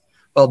at.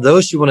 Well,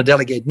 those you want to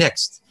delegate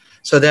next,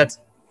 so that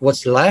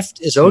what's left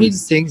is only the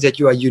things that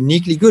you are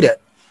uniquely good at,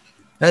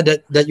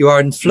 that you are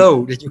in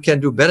flow, that you can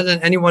do better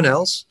than anyone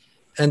else,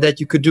 and that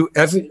you could do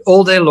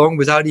all day long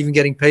without even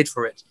getting paid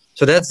for it.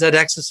 So that's that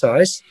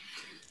exercise.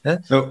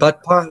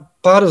 But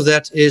part of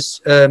that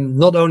is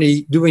not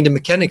only doing the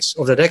mechanics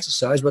of that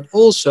exercise, but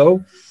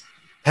also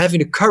having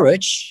the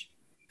courage,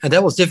 and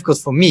that was difficult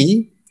for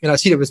me, and I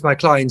see that with my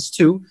clients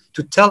too,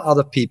 to tell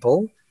other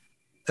people,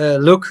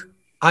 look,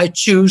 I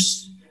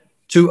choose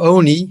to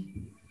only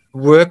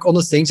work on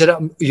the things that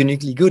I'm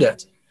uniquely good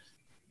at,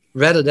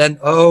 rather than,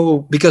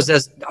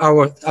 because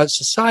our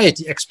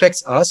society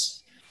expects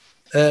us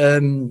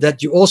that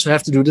you also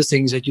have to do the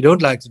things that you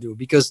don't like to do,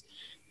 because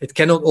it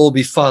cannot all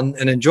be fun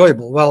and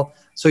enjoyable. Well,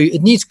 so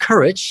it needs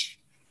courage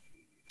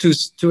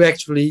to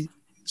actually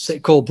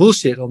call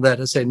bullshit on that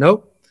and say,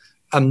 no,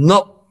 I'm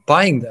not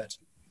buying that.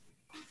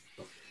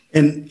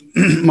 And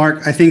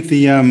Mark, I think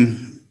the,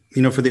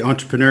 for the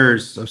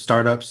entrepreneurs of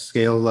startups,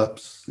 scale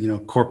ups,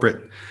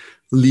 corporate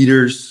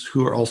leaders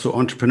who are also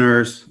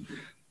entrepreneurs,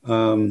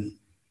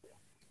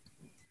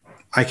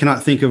 I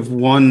cannot think of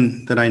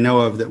one that I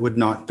know of that would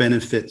not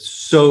benefit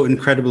so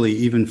incredibly,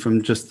 even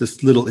from just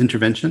this little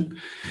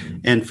intervention.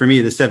 And for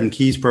me, the 7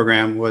 Keys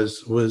program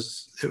was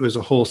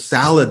a whole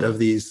salad of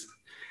these,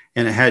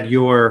 and it had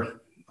your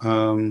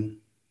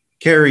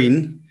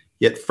caring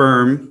yet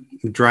firm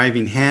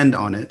driving hand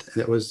on it.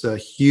 That was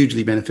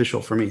hugely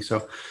beneficial for me.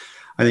 So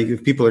I think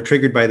if people are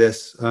triggered by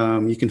this,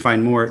 you can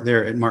find more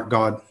there at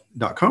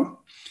marcgod.com.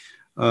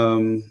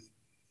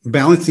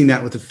 Balancing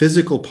that with the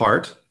physical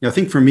part, I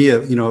think for me,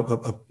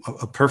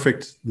 a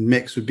perfect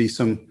mix would be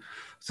some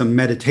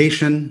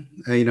meditation,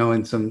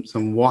 and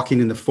some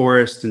walking in the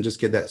forest, and just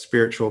get that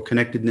spiritual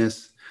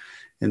connectedness,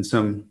 and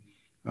some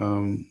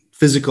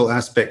physical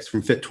aspects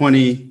from Fit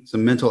 20,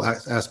 some mental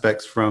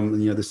aspects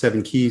from the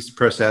 7 Keys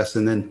process.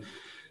 And then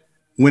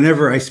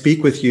whenever I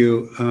speak with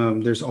you,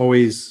 there's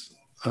always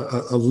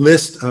a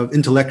list of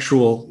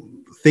intellectual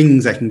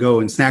things I can go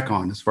and snack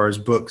on, as far as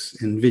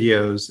books and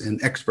videos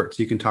and experts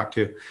you can talk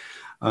to.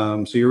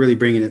 So you're really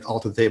bringing it all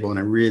to the table, and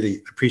I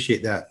really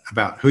appreciate that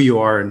about who you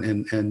are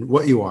and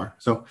what you are.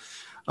 So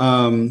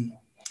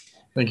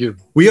thank you.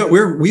 We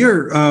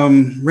are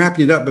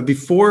wrapping it up, but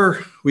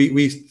before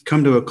we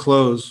come to a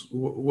close,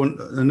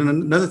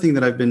 another thing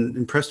that I've been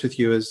impressed with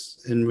you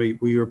is, and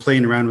we were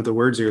playing around with the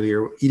words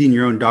earlier, eating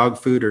your own dog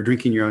food or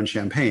drinking your own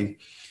champagne.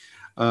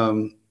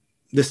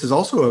 This is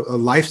also a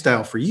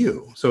lifestyle for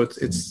you. So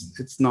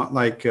it's not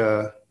like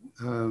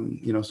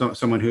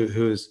someone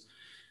who has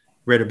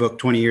read a book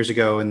 20 years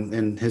ago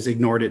and has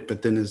ignored it,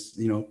 but then is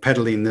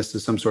peddling this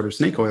as some sort of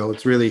snake oil.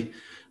 It's really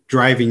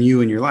driving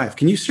you in your life.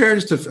 Can you share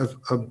just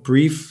a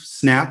brief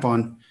snap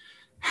on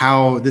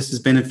how this has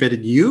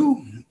benefited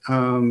you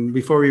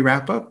before we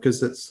wrap up?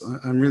 Because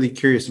I'm really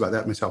curious about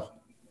that myself.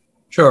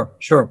 Sure.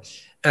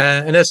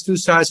 And there's 2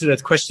 sides to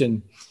that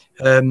question.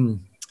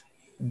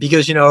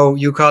 Because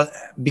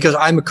because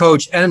I'm a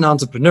coach and an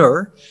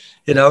entrepreneur,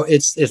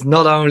 it's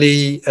not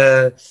only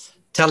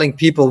telling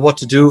people what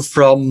to do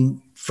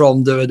from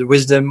the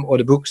wisdom or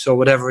the books or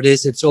whatever it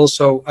is. It's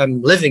also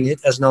I'm living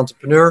it as an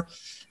entrepreneur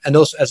and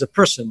also as a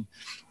person,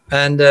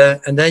 and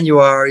then you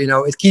are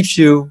it keeps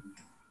you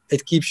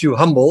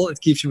humble. It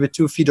keeps you with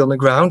 2 feet on the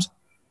ground,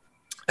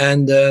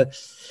 and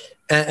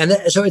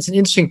so it's an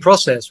interesting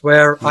process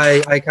where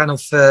I kind of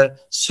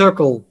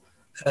circle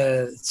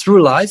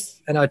through life,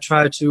 and I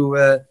try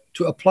to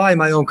apply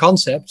my own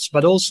concepts,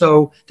 but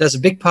also there's a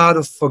big part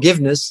of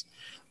forgiveness,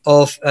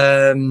 of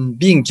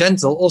being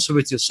gentle also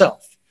with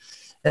yourself,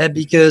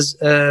 because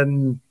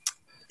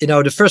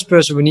the first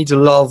person we need to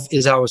love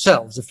is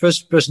ourselves. The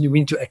first person we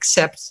need to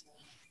accept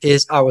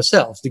is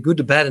ourselves, the good,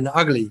 the bad, and the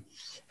ugly,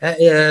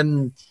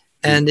 and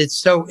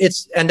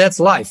that's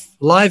life.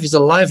 Life is a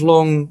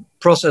lifelong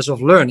process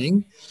of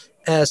learning.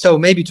 So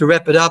maybe to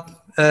wrap it up,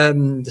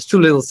 there's 2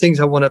 little things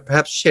I want to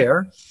perhaps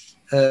share.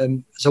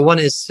 So one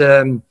is,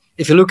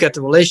 if you look at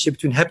the relationship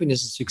between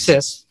happiness and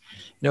success,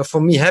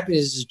 for me,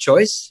 happiness is a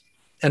choice,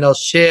 and I'll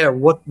share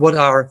what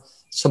are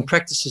some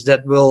practices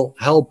that will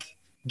help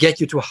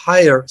get you to a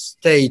higher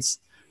state,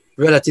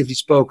 relatively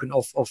spoken,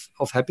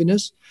 of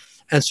happiness.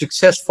 And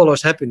success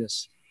follows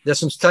happiness. There's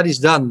some studies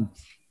done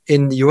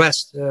in the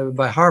US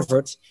by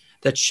Harvard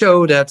that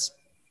show that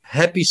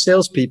happy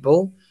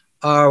salespeople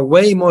are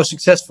way more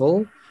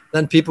successful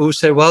than people who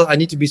say, well, I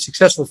need to be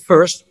successful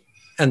first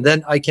and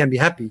then I can be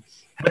happy.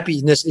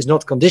 Happiness is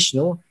not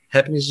conditional.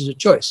 Happiness is a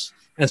choice.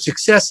 And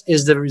success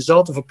is the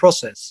result of a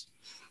process.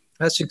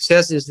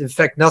 Success is, in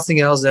fact, nothing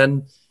else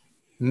than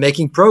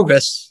making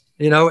progress,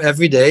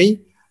 every day,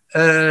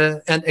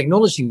 and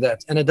acknowledging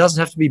that. And it doesn't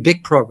have to be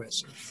big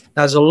progress.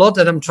 Now, there's a lot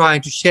that I'm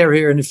trying to share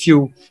here in a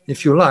few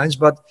lines.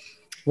 But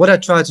what I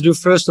try to do,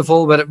 first of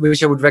all,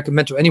 which I would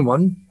recommend to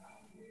anyone,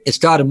 is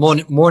start a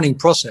morning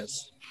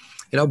process.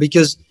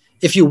 Because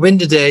if you win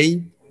the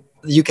day,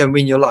 you can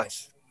win your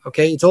life.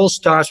 Okay, it all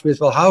starts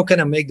with, well, how can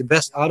I make the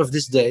best out of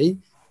this day,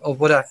 of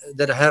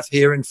that I have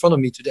here in front of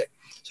me today?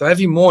 So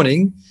every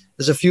morning,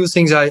 there's a few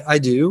things I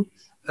do,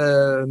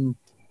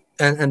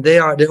 and they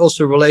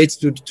also relate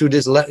to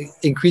this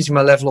increasing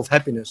my level of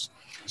happiness.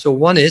 So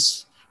one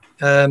is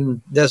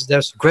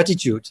there's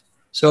gratitude.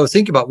 So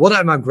think about, what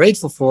am I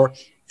grateful for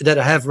that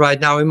I have right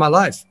now in my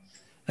life?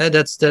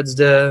 That's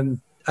the,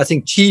 I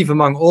think, chief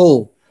among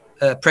all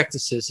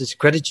practices is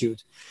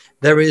gratitude.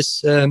 There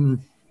is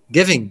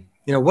giving.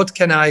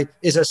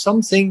 Is there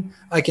something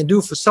I can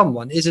do for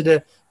someone? Is it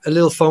a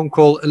little phone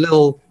call, a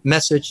little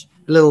message,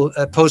 a little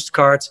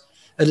postcard,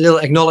 a little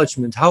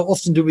acknowledgement? How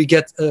often do we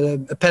get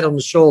a pat on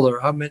the shoulder?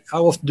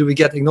 How often do we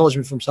get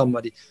acknowledgement from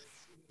somebody?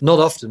 Not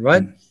often,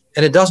 right?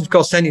 And it doesn't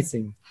cost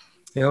anything.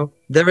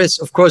 There is,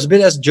 of course, a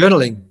bit as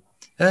journaling.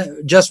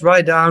 Just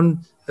write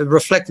down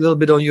reflect a little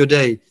bit on your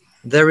day.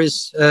 There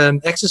is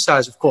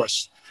exercise, of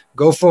course.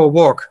 Go for a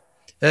walk.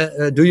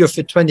 Do your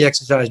Fit 20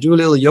 exercise. Do a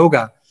little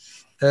yoga.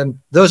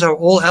 Those are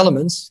all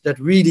elements that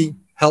really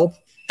help.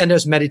 And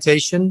there's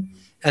meditation.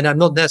 And I'm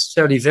not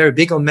necessarily very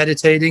big on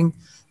meditating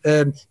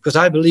because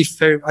I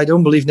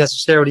don't believe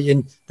necessarily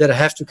in that I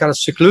have to kind of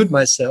seclude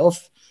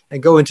myself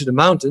and go into the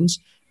mountains.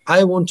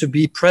 I want to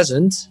be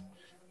present,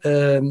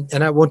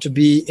 and I want to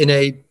be in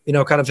a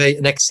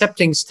an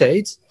accepting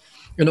state,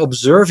 an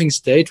observing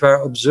state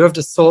where I observe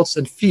the thoughts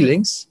and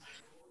feelings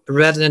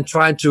rather than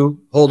trying to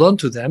hold on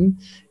to them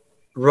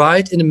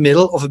right in the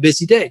middle of a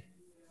busy day.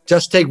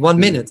 Just take 1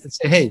 minute and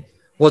say, hey,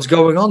 what's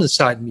going on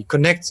inside me?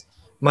 Connect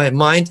my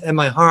mind and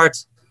my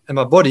heart and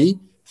my body.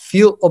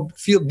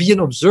 Be an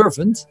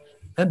observant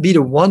and be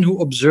the one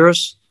who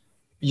observes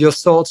your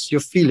thoughts,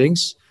 your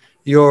feelings,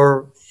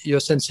 your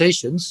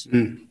sensations,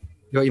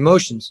 your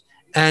emotions.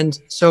 And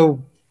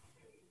so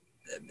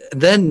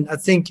then I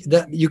think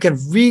that you can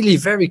really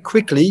very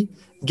quickly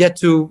get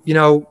to,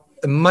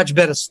 a much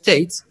better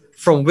state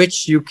from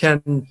which you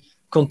can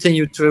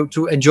continue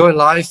to enjoy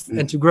life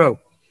and to grow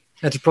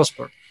and to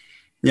prosper.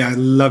 Yeah, I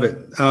love it.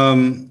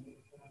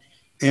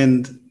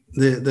 And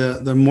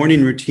the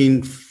morning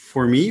routine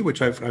for me,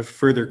 which I've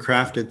further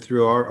crafted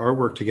through our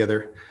work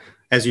together,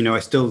 as you know,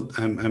 I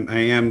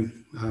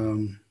am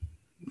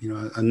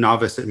a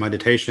novice at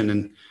meditation,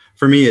 and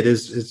for me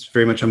it's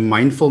very much a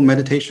mindful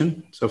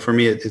meditation. So for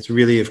me it's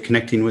really of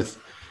connecting with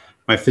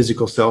my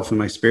physical self and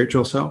my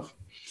spiritual self.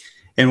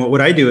 And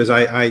what I do is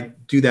I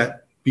do that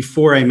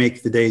before I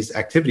make the day's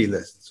activity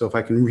list. So if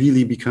I can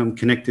really become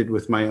connected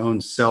with my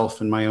own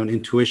self and my own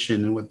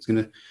intuition and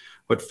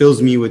what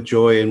fills me with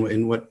joy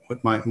and what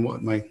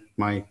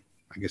my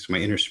I guess my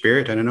inner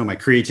spirit, I don't know, my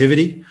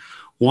creativity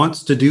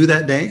wants to do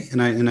that day.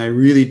 And I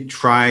really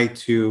try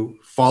to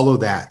follow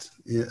that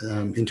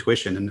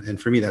intuition.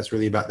 And for me, that's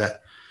really about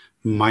that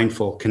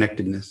mindful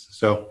connectedness.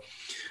 So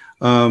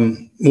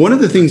one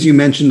of the things you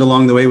mentioned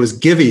along the way was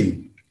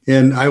giving.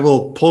 And I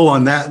will pull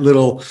on that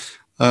little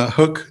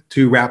hook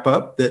to wrap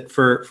up, that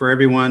for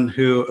everyone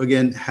who,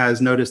 again,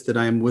 has noticed that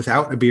I am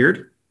without a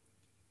beard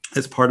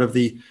as part of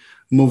the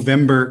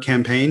Movember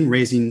campaign,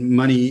 raising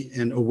money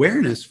and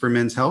awareness for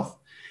men's health.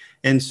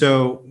 And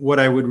so what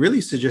I would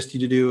really suggest you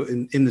to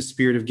do in the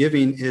spirit of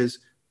giving is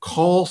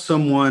call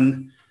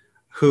someone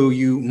who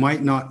you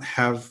might not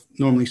have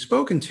normally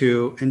spoken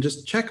to and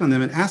just check on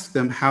them and ask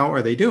them, how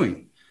are they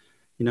doing?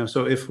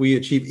 So if we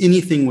achieve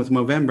anything with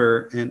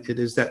Movember, and it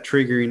is that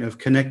triggering of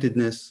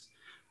connectedness,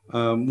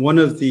 one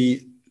of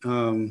the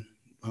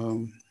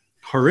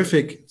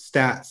horrific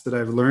stats that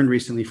I've learned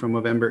recently from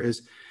Movember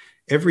is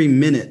every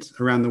minute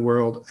around the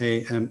world,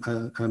 a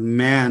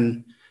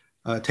man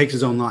takes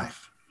his own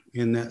life.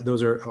 And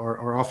those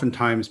are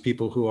oftentimes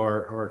people who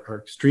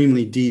are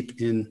extremely deep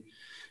in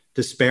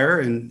despair.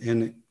 And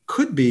it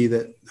could be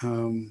that,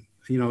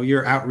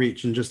 your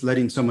outreach and just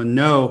letting someone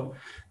know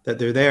that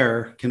they're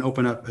there can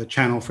open up a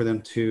channel for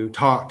them to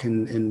talk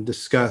and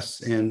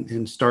discuss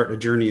and start a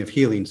journey of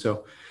healing.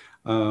 So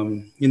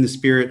in the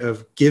spirit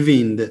of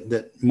giving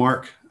that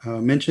Marc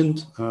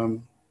mentioned,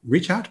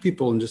 reach out to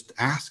people and just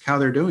ask how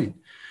they're doing.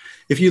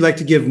 If you'd like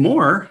to give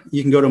more,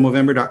 you can go to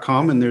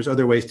Movember.com, and there's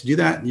other ways to do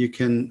that. You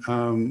can,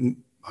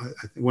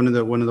 one of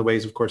the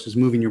ways, of course, is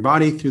moving your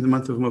body through the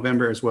month of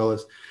Movember, as well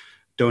as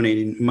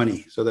donating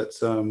money. So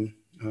that's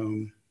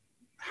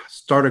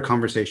start a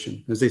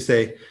conversation. As they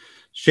say,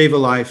 shave a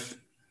life,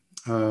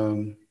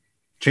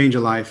 change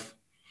a life,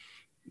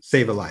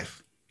 save a life.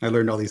 I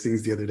learned all these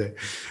things the other day.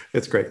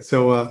 It's great.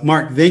 So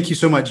Marc, thank you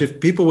so much. If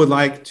people would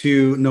like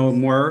to know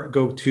more,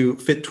 go to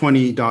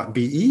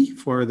fit20.be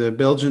for the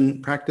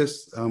Belgian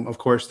practice. Of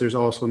course, there's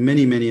also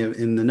many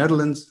in the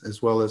Netherlands,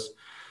 as well as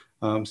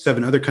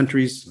 7 other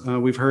countries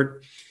we've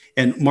heard.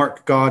 And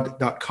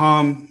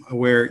marcgod.com,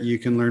 where you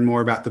can learn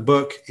more about the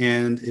book.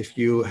 And if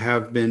you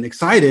have been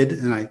excited,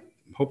 and I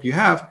hope you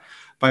have,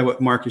 by what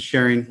Marc is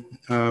sharing,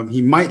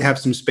 he might have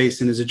some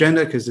space in his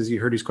agenda, because as you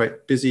heard, he's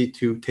quite busy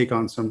to take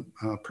on some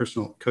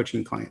personal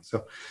coaching clients.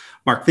 So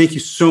Marc, thank you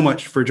so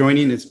much for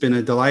joining. It's been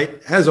a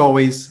delight. As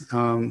always,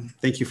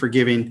 thank you for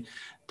giving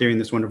during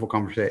this wonderful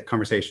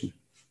conversation.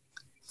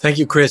 Thank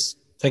you, Chris.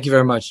 Thank you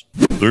very much.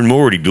 Learn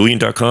more at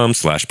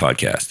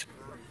ebillion.com/podcast.